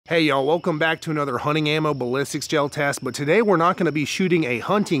Hey y'all, welcome back to another hunting ammo ballistics gel test, but today we're not going to be shooting a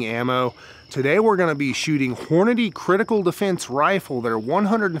hunting ammo. Today we're going to be shooting Hornady Critical Defense Rifle, their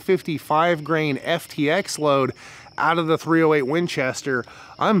 155 grain FTX load out of the 308 Winchester.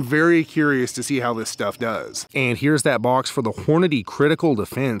 I'm very curious to see how this stuff does. And here's that box for the Hornady Critical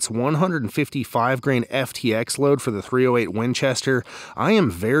Defense 155 grain FTX load for the 308 Winchester. I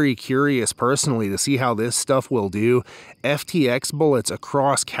am very curious personally to see how this stuff will do. FTX bullets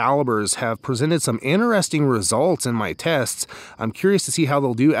across calibers have presented some interesting results in my tests. I'm curious to see how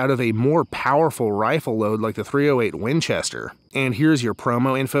they'll do out of a more powerful rifle load like the 308 Winchester. And here's your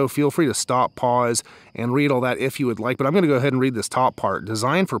promo info. Feel free to stop, pause, and read all that if you would like, but I'm going to go ahead and read this top part.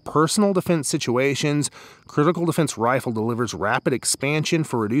 Designed for personal defense situations, Critical Defense Rifle delivers rapid expansion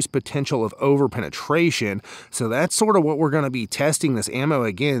for reduced potential of over-penetration. So that's sort of what we're going to be testing this ammo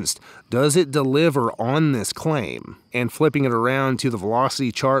against. Does it deliver on this claim? And flipping it around to the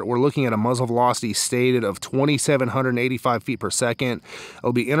velocity chart, we're looking at a muzzle velocity stated of 2,785 feet per second.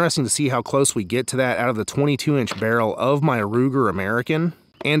 It'll be interesting to see how close we get to that out of the 22-inch barrel of my Ruger American.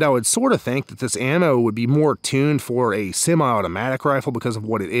 And I would sort of think that this ammo would be more tuned for a semi-automatic rifle because of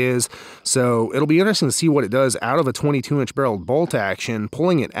what it is. So it'll be interesting to see what it does out of a 22-inch barreled bolt action.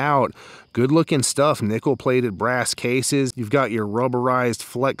 Pulling it out, good looking stuff, nickel-plated brass cases. You've got your rubberized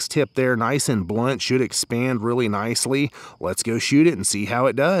flex tip there, nice and blunt, should expand really nicely. Let's go shoot it and see how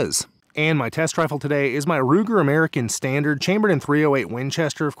it does. And my test rifle today is my Ruger American Standard, chambered in 308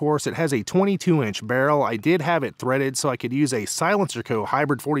 Winchester, of course. It has a 22-inch barrel. I did have it threaded so I could use a Silencer Co.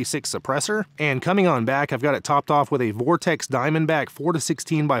 Hybrid 46 suppressor. And coming on back, I've got it topped off with a Vortex Diamondback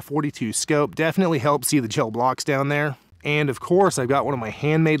 4-16x42 scope. Definitely helps see the gel blocks down there. And of course, I've got one of my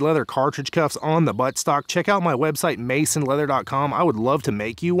handmade leather cartridge cuffs on the buttstock. Check out my website, masonleather.com. I would love to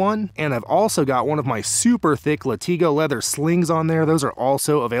make you one. And I've also got one of my super thick Latigo leather slings on there. Those are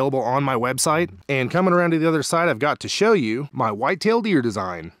also available on my website. And coming around to the other side, I've got to show you my whitetail deer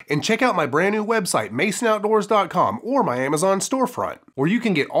design. And check out my brand new website, masonoutdoors.com, or my Amazon storefront, where you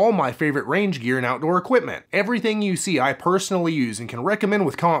can get all my favorite range gear and outdoor equipment. Everything you see I personally use and can recommend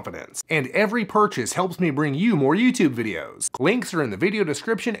with confidence. And every purchase helps me bring you more YouTube videos. Links are in the video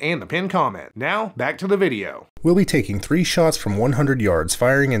description and the pinned comment. Now, back to the video. We'll be taking 3 shots from 100 yards,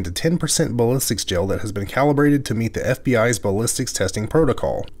 firing into 10% ballistics gel that has been calibrated to meet the FBI's ballistics testing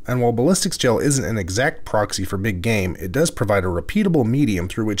protocol. And while ballistics gel isn't an exact proxy for big game, it does provide a repeatable medium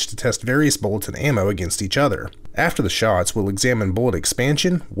through which to test various bullets and ammo against each other. After the shots, we'll examine bullet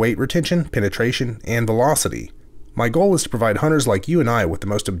expansion, weight retention, penetration, and velocity. My goal is to provide hunters like you and I with the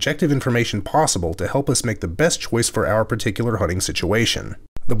most objective information possible to help us make the best choice for our particular hunting situation.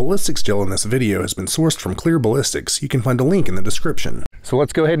 The ballistics gel in this video has been sourced from Clear Ballistics. You can find a link in the description. So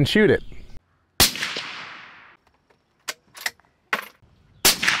let's go ahead and shoot it.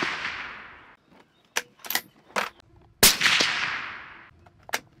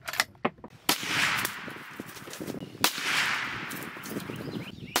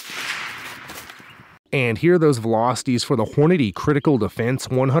 And here are those velocities for the Hornady Critical Defense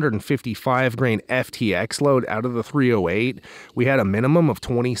 155 grain FTX load out of the 308. We had a minimum of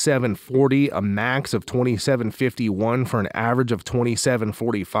 2740, a max of 2751 for an average of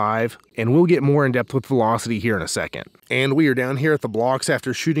 2745. And we'll get more in depth with velocity here in a second. And we are down here at the blocks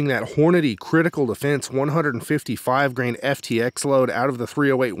after shooting that Hornady Critical Defense 155 grain FTX load out of the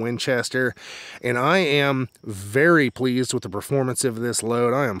 308 Winchester. And I am very pleased with the performance of this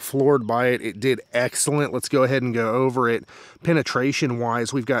load. I am floored by it. It did excellent. Let's go ahead and go over it. Penetration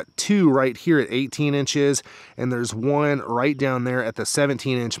wise, we've got 2 right here at 18 inches, and there's 1 right down there at the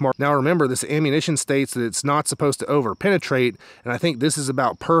 17-inch mark. Now remember, this ammunition states that it's not supposed to over penetrate, and I think this is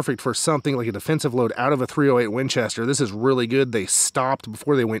about perfect for something like a defensive load out of a 308 Winchester. This is really good. They stopped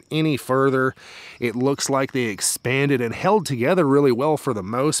before they went any further. It looks like they expanded and held together really well for the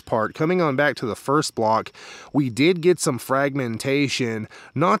most part. Coming on back to the first block, we did get some fragmentation.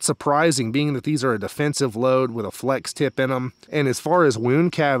 Not surprising, being that these are a defensive load with a flex tip in them. And as far as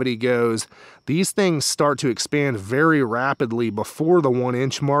wound cavity goes, these things start to expand very rapidly before the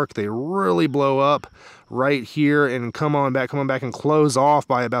 1-inch mark. They really blow up right here and come on back and close off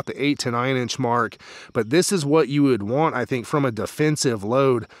by about the 8 to 9-inch mark. But this is what you would want, I think, from a defensive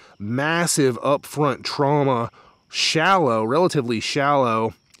load. Massive upfront trauma, shallow, relatively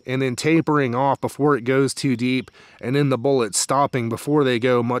shallow, and then tapering off before it goes too deep, and then the bullets stopping before they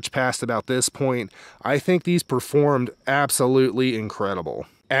go much past about this point. I think these performed absolutely incredible.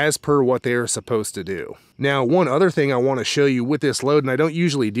 as per what they are supposed to do. Now, one other thing I want to show you with this load, and I don't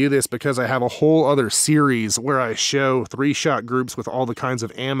usually do this because I have a whole other series where I show 3-shot groups with all the kinds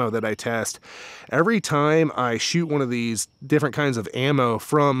of ammo that I test. Every time I shoot one of these different kinds of ammo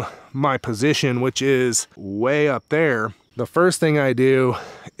from my position, which is way up there, the first thing I do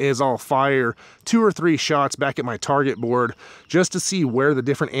is I'll fire 2 or 3 shots back at my target board just to see where the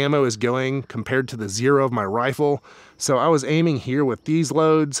different ammo is going compared to the 0 of my rifle. So I was aiming here with these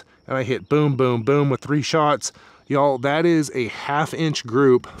loads and I hit boom, boom, boom with 3 shots. Y'all, that is a 1/2 inch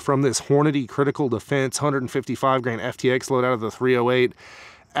group from this Hornady Critical Defense 155 grain FTX load out of the 308.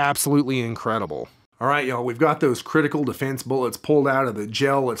 Absolutely incredible. All right, y'all, we've got those critical defense bullets pulled out of the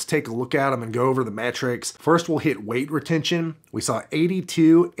gel. Let's take a look at them and go over the metrics. First, we'll hit weight retention. We saw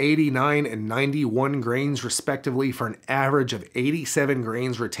 82, 89, and 91 grains respectively for an average of 87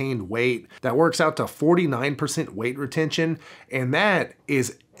 grains retained weight. That works out to 49% weight retention, and that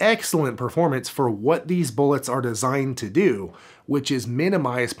is excellent performance for what these bullets are designed to do, which is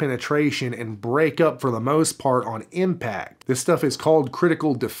minimize penetration and break up for the most part on impact. This stuff is called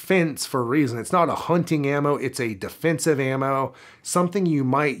critical defense for a reason. It's not a hunting ammo, it's a defensive ammo, something you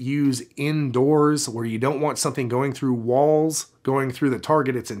might use indoors where you don't want something going through walls, going through the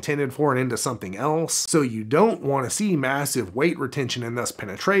target it's intended for and into something else. So you don't want to see massive weight retention and thus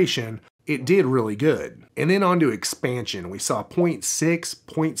penetration. It did really good. And then on to expansion. We saw 0.6,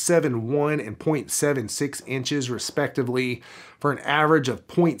 0.71, and 0.76 inches respectively for an average of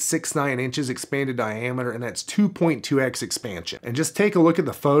 0.69 inches expanded diameter, and that's 2.2x expansion. And just take a look at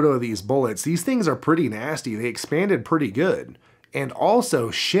the photo of these bullets. These things are pretty nasty. They expanded pretty good, and also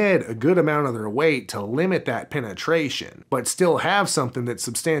shed a good amount of their weight to limit that penetration, but still have something that's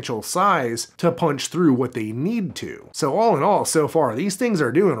substantial size to punch through what they need to. So all in all, so far, these things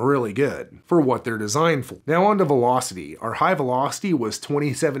are doing really good for what they're designed for. Now on to velocity. Our high velocity was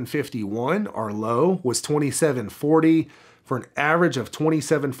 2751, our low was 2740, for an average of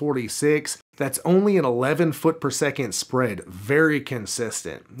 2746. That's only an 11 foot per second spread, very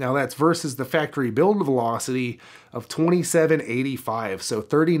consistent. Now that's versus the factory build velocity of 2785, so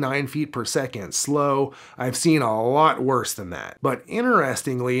 39 feet per second slow. I've seen a lot worse than that. But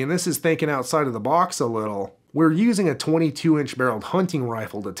interestingly, and this is thinking outside of the box a little, we're using a 22-inch barreled hunting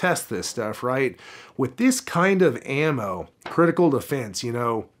rifle to test this stuff, right? With this kind of ammo, critical defense, you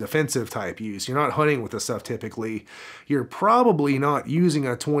know, defensive type use, you're not hunting with this stuff typically, you're probably not using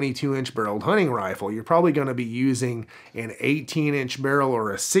a 22-inch barreled hunting rifle. You're probably going to be using an 18-inch barrel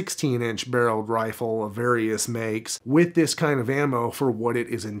or a 16-inch barreled rifle of various makes with this kind of ammo for what it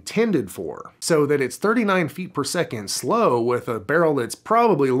is intended for. So that it's 39 feet per second slow with a barrel that's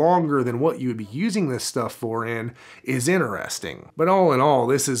probably longer than what you would be using this stuff for in is interesting. But all in all,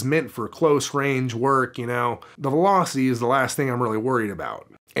 this is meant for close range work, you know. The velocity is the last thing I'm really worried about.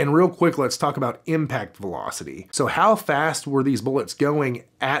 And real quick, let's talk about impact velocity. So how fast were these bullets going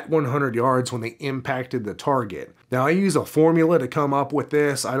at 100 yards when they impacted the target? Now I use a formula to come up with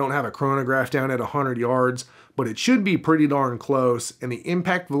this. I don't have a chronograph down at 100 yards, but it should be pretty darn close. And the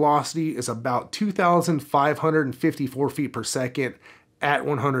impact velocity is about 2,554 feet per second at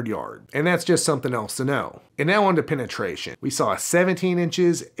 100 yards. And that's just something else to know. And now on to penetration. We saw 17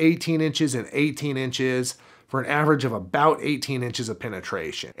 inches, 18 inches, and 18 inches for an average of about 18 inches of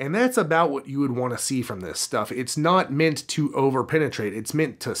penetration. And that's about what you would want to see from this stuff. It's not meant to over penetrate, it's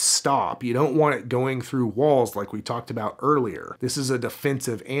meant to stop. You don't want it going through walls like we talked about earlier. This is a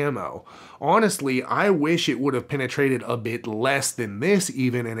defensive ammo. Honestly, I wish it would have penetrated a bit less than this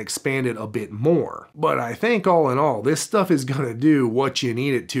even and expanded a bit more. But I think all in all, this stuff is gonna do what you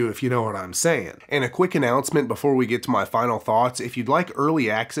need it to, if you know what I'm saying. And a quick announcement before we get to my final thoughts. If you'd like early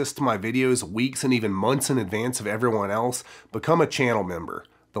access to my videos weeks and even months in advance of everyone else, become a channel member.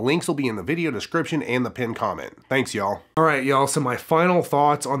 The links will be in the video description and the pinned comment. Thanks, y'all. All right, y'all, so my final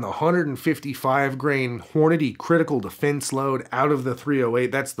thoughts on the 155 grain Hornady Critical Defense load out of the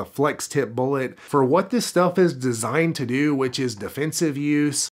 308. That's the flex tip bullet. For what this stuff is designed to do, which is defensive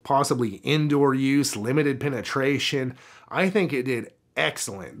use, possibly indoor use, limited penetration, I think it did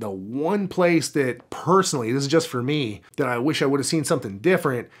excellent. The one place that personally, this is just for me, that I wish I would have seen something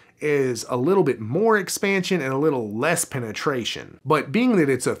different is a little bit more expansion and a little less penetration. But being that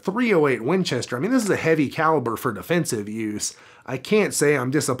it's a 308 Winchester, I mean, this is a heavy caliber for defensive use. I can't say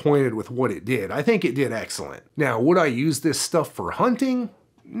I'm disappointed with what it did. I think it did excellent. Now, would I use this stuff for hunting?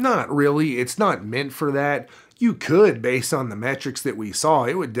 Not really. It's not meant for that. You could, based on the metrics that we saw.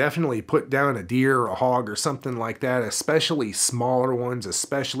 It would definitely put down a deer or a hog or something like that, especially smaller ones,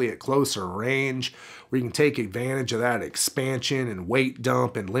 especially at closer range, where you can take advantage of that expansion and weight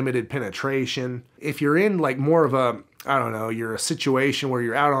dump and limited penetration. If you're in like more of a I don't know, you're a situation where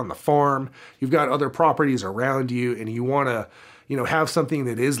you're out on the farm, you've got other properties around you, and you want to, have something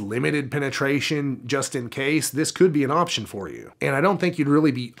that is limited penetration just in case, this could be an option for you. And I don't think you'd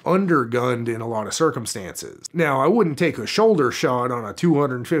really be undergunned in a lot of circumstances. Now, I wouldn't take a shoulder shot on a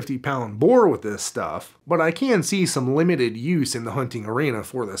 250-pound boar with this stuff, but I can see some limited use in the hunting arena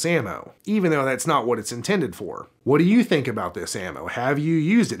for this ammo, even though that's not what it's intended for. What do you think about this ammo? Have you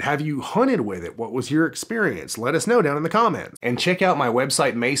used it? Have you hunted with it? What was your experience? Let us know down in the comments. And check out my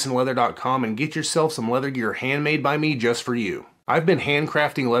website, masonleather.com, and get yourself some leather gear handmade by me just for you. I've been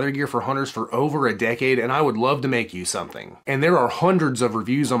handcrafting leather gear for hunters for over a decade, and I would love to make you something. And there are hundreds of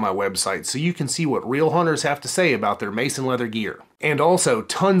reviews on my website, so you can see what real hunters have to say about their Mason leather gear. And also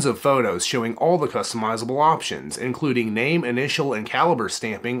tons of photos showing all the customizable options, including name, initial, and caliber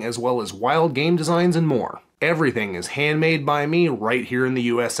stamping, as well as wild game designs and more. Everything is handmade by me right here in the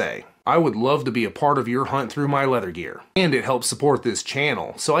USA. I would love to be a part of your hunt through my leather gear. And it helps support this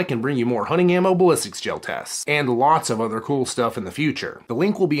channel, so I can bring you more hunting ammo ballistics gel tests, and lots of other cool stuff in the future. The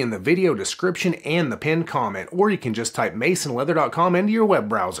link will be in the video description and the pinned comment, or you can just type masonleather.com into your web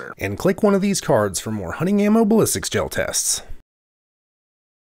browser, and click one of these cards for more hunting ammo ballistics gel tests.